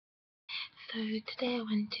So today I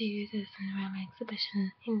went to the Cinderella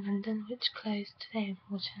exhibition in London, which closed today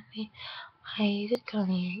unfortunately. I did go on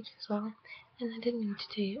the 8th as well, and I did mean to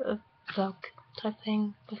do a vlog type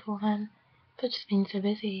thing beforehand, but just been so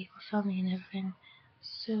busy with family and everything,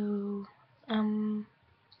 so didn't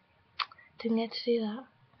get to do that.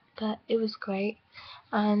 But it was great,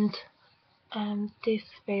 and this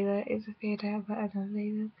VEDA is a VEDA, but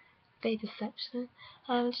another VEDA section.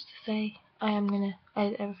 Just to say, I am gonna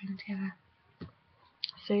edit everything together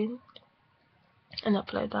soon and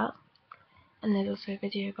upload that. And there's also a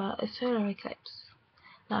video about a solar eclipse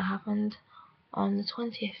that happened on the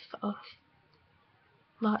 20th of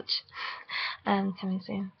March, coming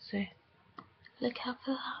soon, so look out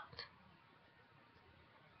for that.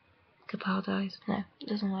 Kapow dies. No, it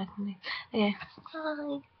doesn't work on me. Okay,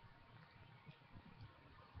 bye.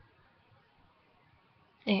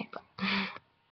 Okay, bye.